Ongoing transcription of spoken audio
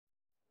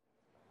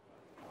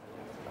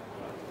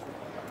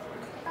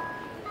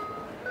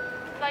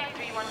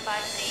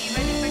315C,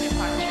 ready for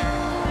departure.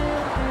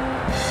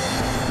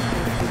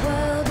 The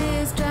world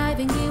is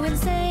driving you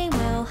insane,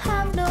 well,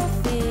 have no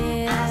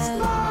fear. Ask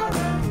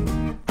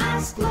Lara,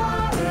 ask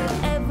Lara.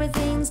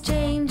 Everything's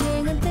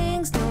changing and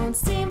things don't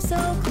seem so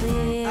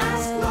clear.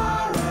 Ask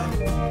Lara,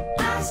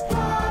 ask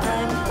Lara.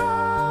 I'm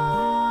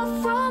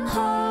far from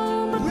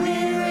home, but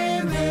We're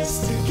in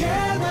this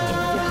together.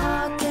 if your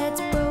heart gets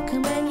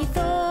broken when you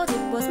thought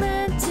it was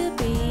meant to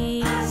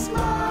be, Ask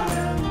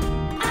Lara,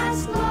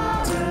 ask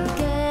Lara.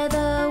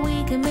 together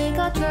we can make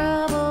our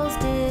troubles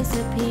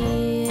disappear.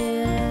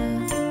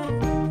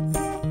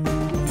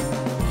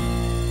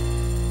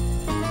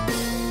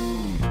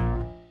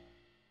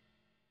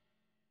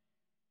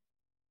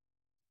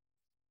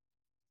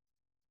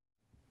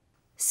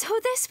 So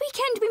this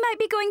weekend we might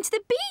be going to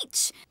the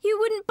beach. You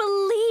wouldn't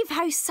believe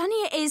how sunny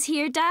it is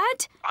here,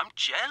 Dad. I'm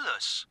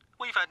jealous.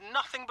 We've had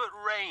nothing but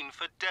rain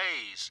for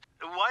days.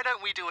 Why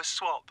don't we do a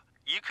swap?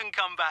 You can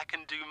come back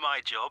and do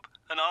my job,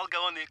 and I'll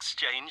go on the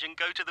exchange and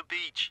go to the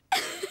beach.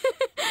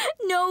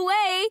 No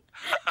way.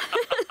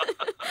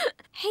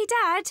 Hey,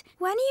 Dad,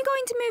 when are you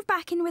going to move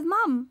back in with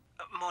Mum?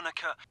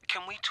 Monika,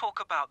 can we talk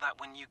about that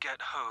when you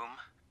get home?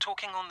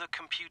 Talking on the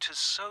computer's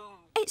so...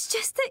 It's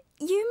just that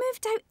you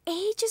moved out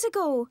ages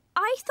ago.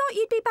 I thought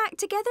you'd be back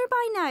together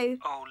by now.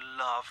 Oh,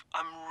 love,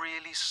 I'm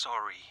really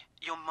sorry.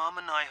 Your mum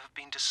and I have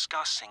been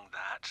discussing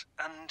that,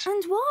 and...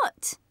 And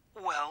what?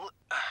 Well,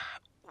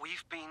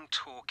 we've been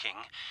talking,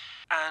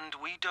 and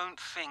we don't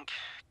think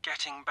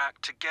getting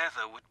back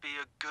together would be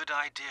a good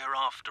idea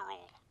after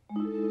all.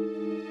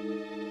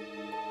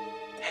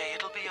 Hey,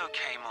 it'll be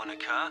okay,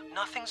 Monika.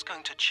 Nothing's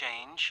going to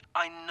change.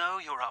 I know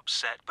you're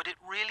upset, but it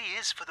really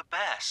is for the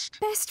best.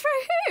 Best for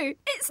who?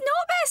 It's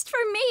not best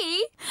for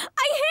me.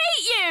 I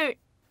hate you.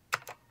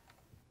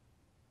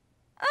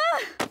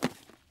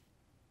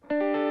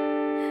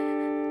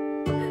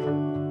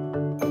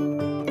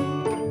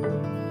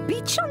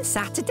 Beach on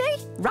Saturday,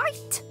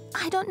 right?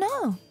 I don't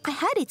know. I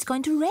heard it's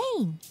going to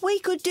rain. We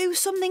could do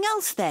something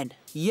else then.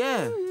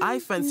 Yeah, I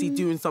fancy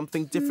doing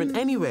something different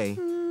anyway.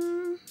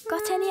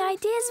 Got any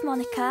ideas,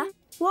 Monika?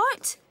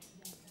 What?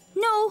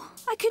 No,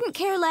 I couldn't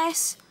care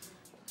less.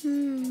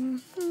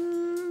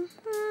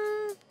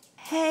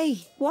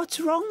 Hey, what's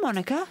wrong,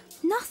 Monika?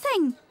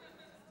 Nothing.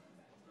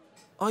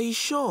 Are you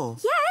sure?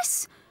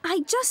 Yes,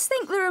 I just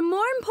think there are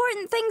more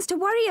important things to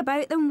worry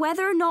about than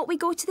whether or not we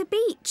go to the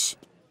beach.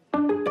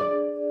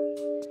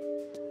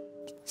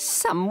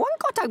 Someone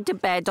got out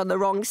of bed on the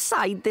wrong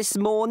side this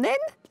morning.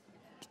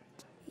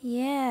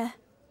 Yeah,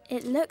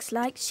 it looks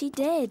like she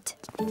did.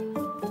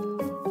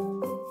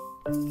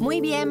 Muy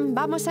bien,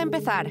 vamos a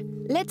empezar.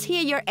 Let's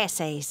hear your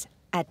essays.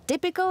 A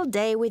typical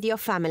day with your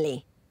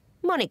family.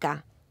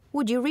 Monika,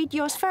 would you read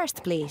yours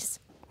first, please?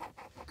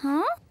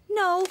 Huh?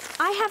 No,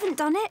 I haven't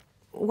done it.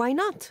 Why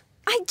not?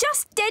 I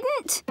just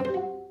didn't.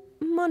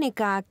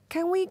 Monika,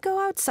 can we go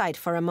outside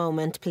for a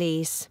moment,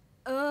 please?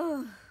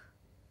 Ugh.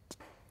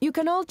 You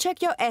can all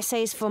check your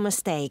essays for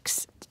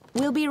mistakes.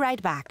 We'll be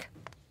right back.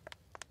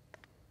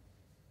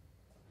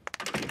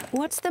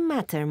 What's the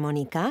matter,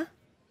 Monika?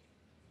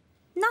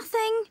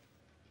 Nothing.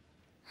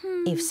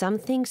 If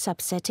something's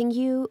upsetting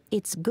you,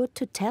 it's good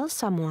to tell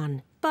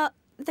someone. But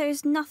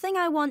there's nothing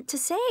I want to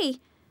say.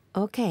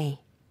 Okay,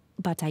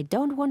 but I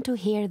don't want to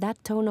hear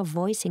that tone of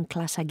voice in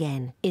class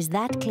again. Is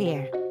that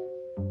clear?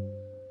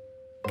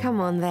 Come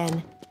on,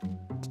 then.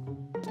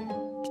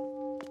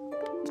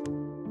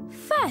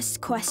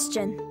 First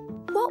question.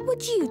 What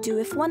would you do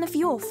if one of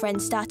your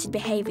friends started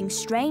behaving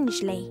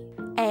strangely?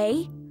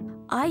 A.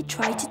 I'd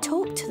try to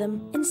talk to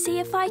them and see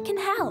if I can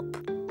help.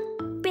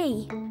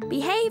 B.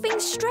 Behaving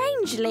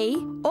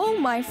strangely? All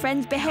my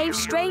friends behave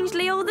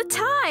strangely all the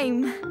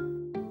time.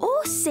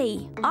 Or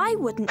C. I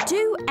wouldn't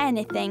do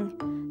anything.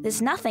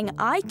 There's nothing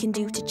I can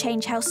do to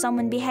change how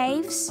someone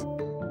behaves.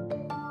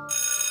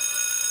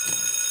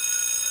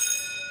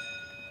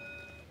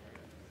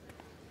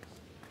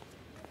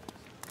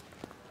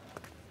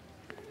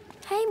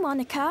 Hey,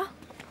 Monika.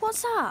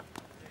 What's up?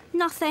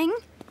 Nothing.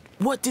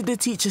 What did the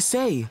teacher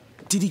say?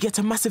 Did he get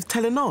a massive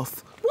telling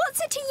off?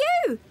 What's it to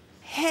you?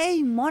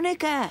 Hey,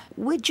 Monika,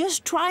 we're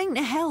just trying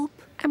to help.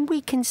 And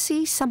we can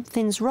see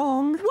something's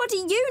wrong. What do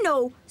you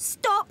know?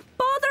 Stop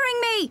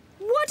bothering me!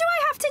 What do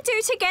I have to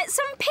do to get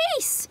some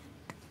peace?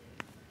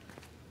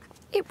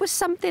 It was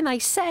something I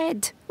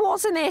said,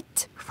 wasn't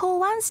it? For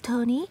once,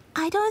 Tony,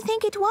 I don't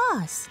think it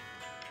was.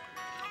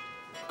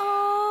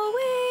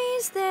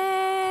 Always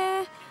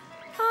there,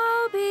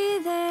 I'll be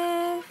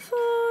there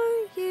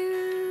for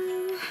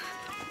you.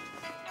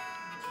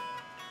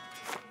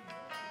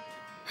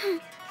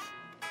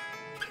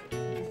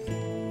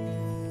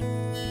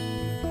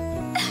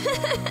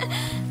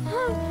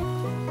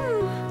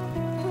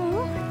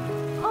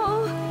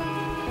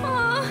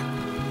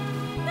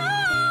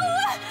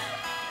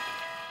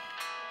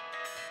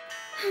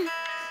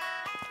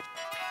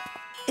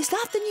 Is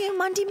that the new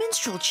Mandy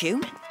Minstrel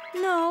tune?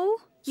 No.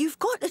 You've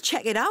got to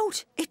check it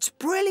out. It's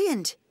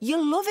brilliant.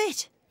 You'll love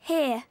it.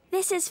 Here,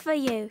 this is for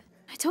you.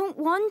 I don't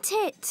want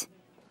it.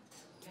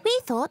 We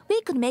thought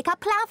we could make a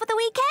plan for the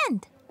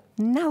weekend.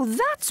 Now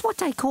that's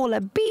what I call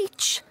a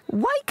beach.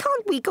 Why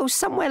can't we go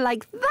somewhere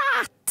like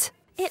that?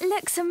 It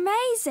looks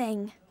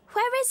amazing.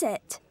 Where is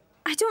it?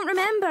 I don't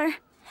remember.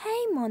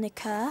 Hey,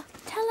 Monika,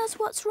 tell us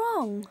what's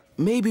wrong.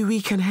 Maybe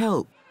we can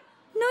help.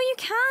 No, you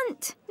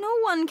can't. No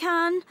one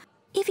can.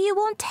 If you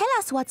won't tell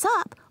us what's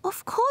up,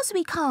 of course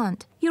we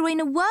can't. You're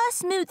in a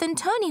worse mood than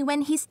Tony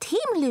when his team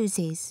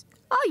loses.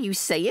 Are you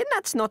saying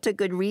that's not a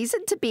good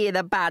reason to be in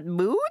a bad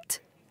mood?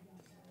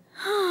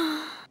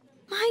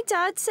 My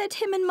dad said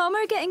him and Mum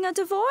are getting a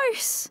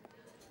divorce.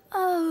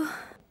 Oh,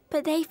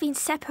 but they've been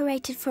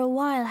separated for a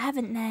while,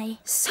 haven't they?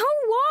 So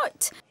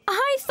what?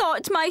 I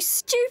thought my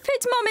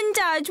stupid Mum and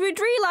Dad would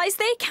realise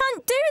they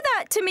can't do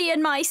that to me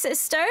and my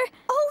sister.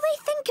 All they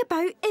think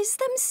about is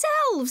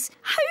themselves.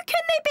 How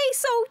can they be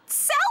so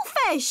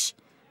selfish?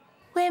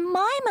 When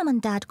my mum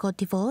and dad got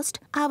divorced,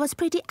 I was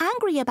pretty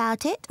angry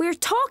about it. We're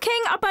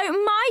talking about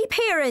my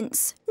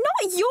parents,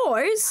 not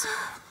yours.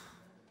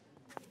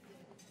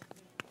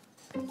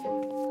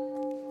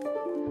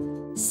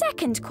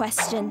 Second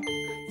question.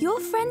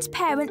 Your friend's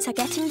parents are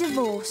getting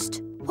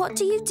divorced. What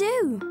do you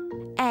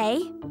do?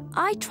 A.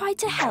 I try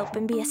to help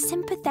and be a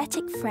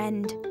sympathetic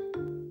friend.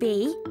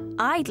 B.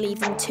 I'd leave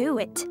them to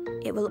it.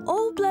 It will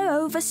all blow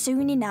over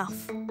soon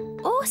enough.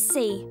 Or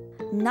C.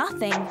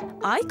 Nothing.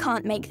 I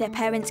can't make their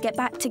parents get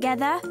back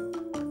together.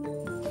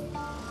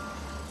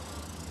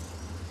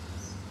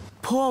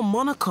 Poor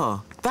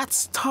Monika.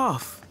 That's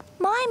tough.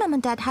 My mum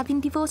and dad have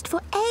been divorced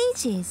for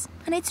ages,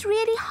 and it's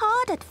really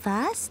hard at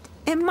first.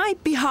 It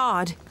might be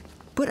hard,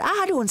 but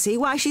I don't see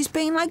why she's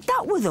being like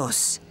that with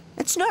us.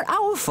 It's not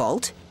our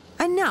fault.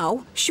 And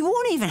now she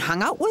won't even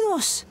hang out with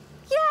us.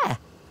 Yeah,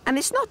 and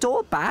it's not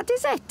all bad,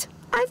 is it?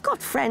 I've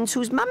got friends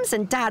whose mums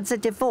and dads are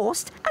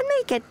divorced and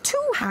they get 2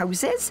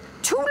 houses,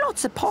 2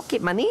 lots of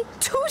pocket money,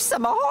 2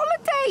 summer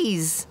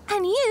holidays.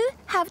 And you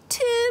have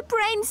 2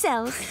 brain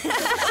cells.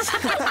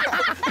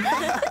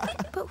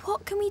 But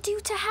what can we do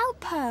to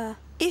help her?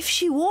 If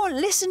she won't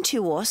listen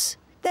to us,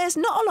 there's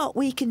not a lot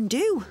we can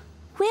do.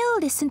 We'll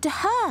listen to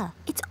her.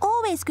 It's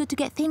always good to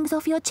get things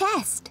off your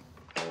chest.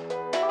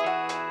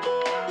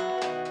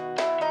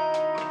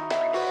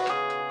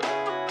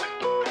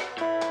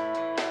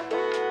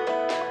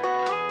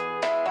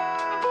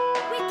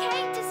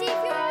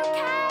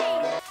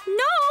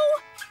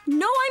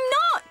 No, I'm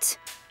not.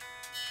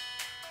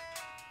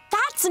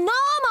 That's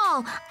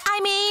normal.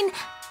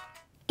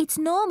 It's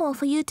normal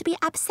for you to be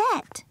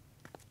upset.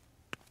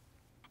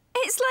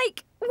 It's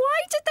like,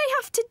 why did they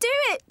have to do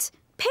it?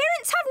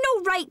 Parents have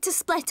no right to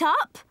split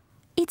up.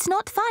 It's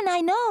not fun,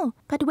 I know.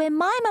 But when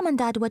my mum and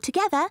dad were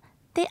together,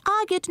 they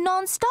argued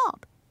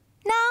non-stop.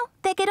 Now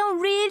they get on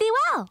really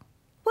well.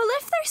 Well,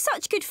 if they're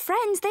such good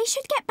friends, they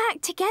should get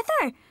back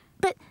together.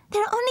 But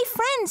they're only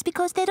friends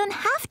because they don't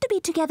have to be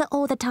together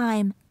all the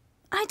time.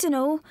 I don't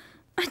know.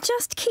 I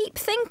just keep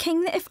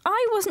thinking that if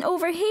I wasn't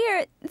over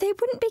here, they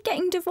wouldn't be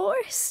getting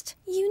divorced.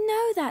 You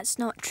know that's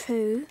not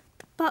true.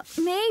 But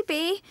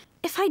maybe,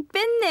 if I'd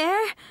been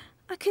there,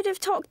 I could have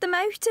talked them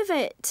out of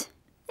it.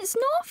 It's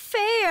not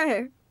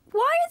fair.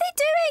 Why are they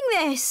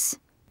doing this?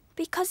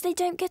 Because they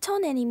don't get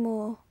on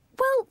anymore.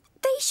 Well,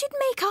 they should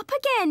make up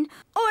again.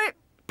 Or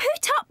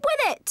put up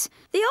with it.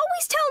 They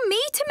always tell me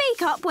to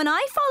make up when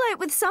I fall out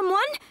with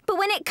someone. But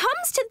when it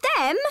comes to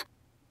them...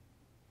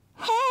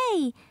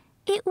 Hey,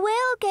 it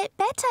will get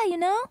better, you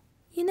know.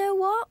 You know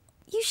what?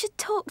 You should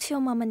talk to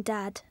your mum and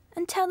dad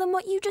and tell them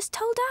what you just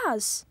told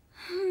us.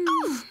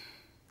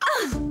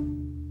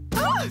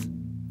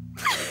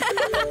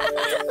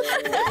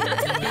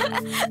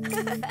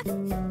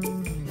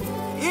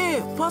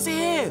 Here, pass it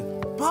here.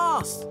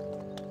 Pass.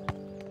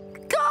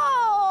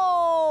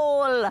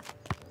 Goal!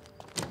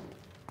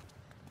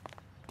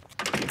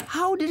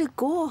 How did it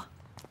go?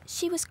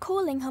 She was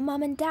calling her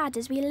mum and dad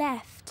as we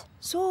left.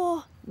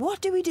 So,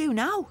 what do we do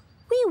now?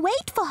 We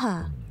wait for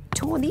her.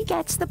 Tony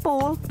gets the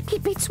ball. He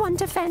beats 1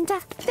 defender,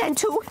 then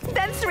 2,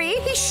 then 3.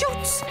 He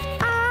shoots.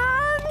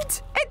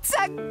 And it's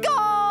a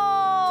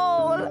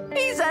goal!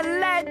 He's a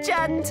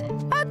legend.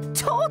 A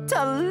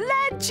total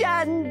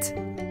legend.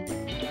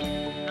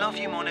 Love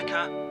you,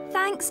 Monika.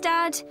 Thanks,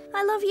 Dad.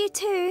 I love you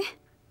too.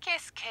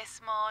 Kiss, kiss,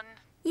 Mon.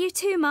 You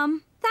too,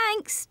 Mum.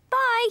 Thanks.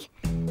 Bye.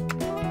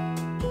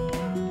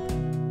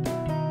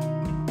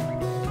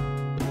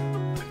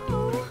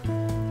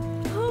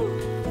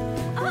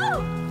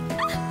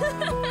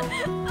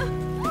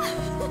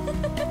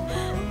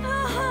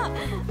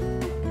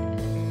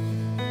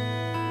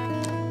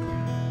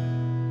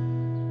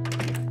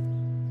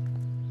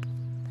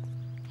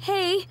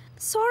 Hey,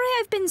 sorry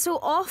I've been so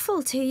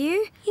awful to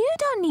you. You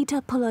don't need to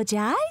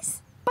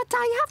apologise. But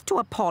I have to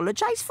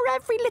apologise for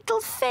every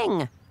little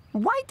thing.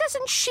 Why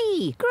doesn't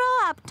she? Grow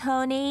up,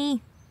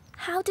 Tony.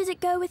 How did it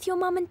go with your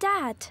mum and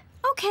dad?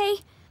 Okay,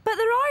 but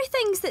there are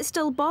things that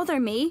still bother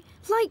me.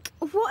 Like,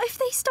 what if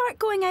they start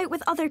going out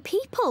with other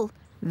people?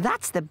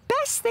 That's the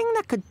best thing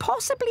that could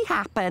possibly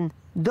happen.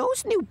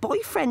 Those new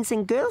boyfriends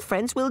and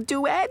girlfriends will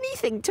do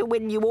anything to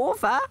win you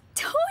over.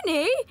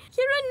 Tony,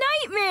 you're a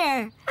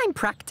nightmare. I'm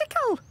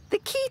practical. The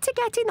key to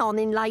getting on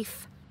in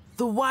life.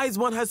 The wise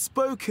one has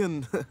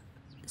spoken.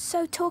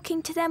 So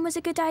talking to them was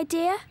a good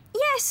idea?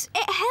 Yes,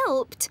 it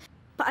helped.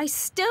 But I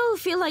still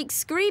feel like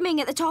screaming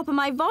at the top of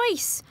my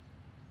voice.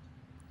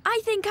 I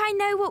think I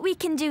know what we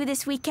can do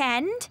this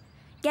weekend.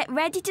 Get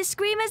ready to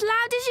scream as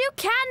loud as you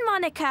can,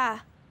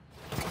 Monika.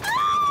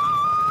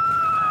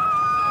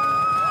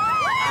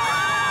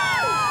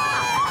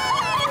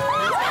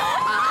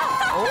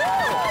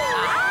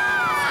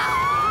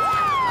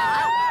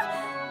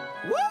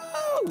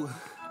 Whoa!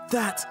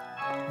 That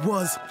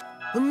was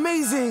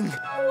amazing!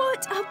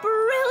 What a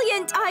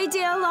brilliant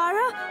idea,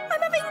 Lara.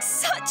 I'm having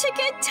such a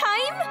good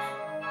time.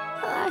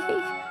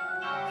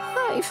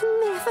 I've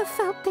never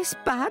felt this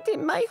bad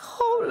in my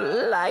whole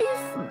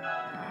life.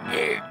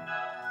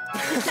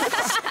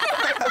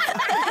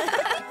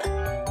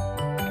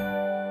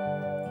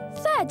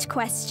 Third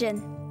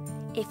question.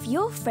 If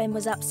your friend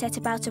was upset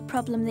about a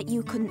problem that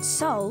you couldn't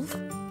solve,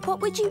 what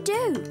would you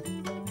do?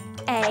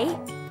 A.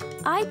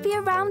 I'd be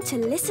around to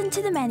listen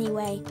to them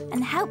anyway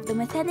and help them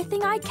with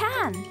anything I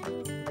can.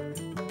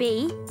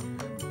 B.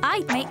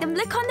 I'd make them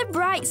look on the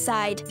bright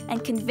side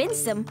and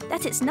convince them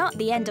that it's not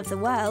the end of the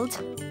world.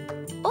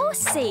 Or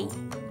C.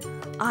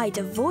 I'd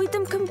avoid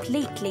them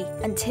completely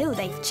until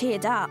they've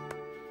cheered up.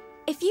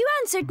 If you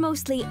answered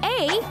mostly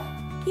A,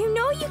 you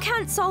know you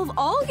can't solve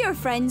all your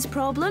friends'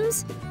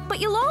 problems, but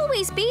you'll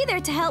always be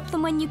there to help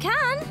them when you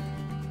can.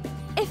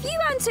 If you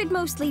answered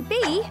mostly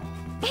B,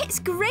 it's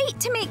great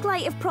to make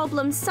light of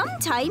problems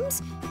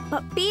sometimes,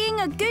 but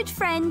being a good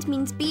friend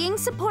means being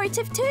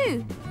supportive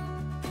too.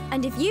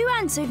 And if you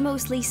answered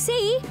mostly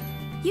C,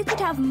 you could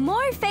have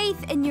more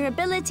faith in your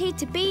ability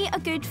to be a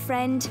good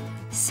friend.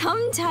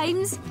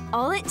 Sometimes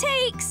all it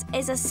takes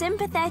is a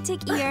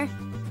sympathetic ear.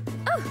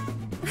 Oh.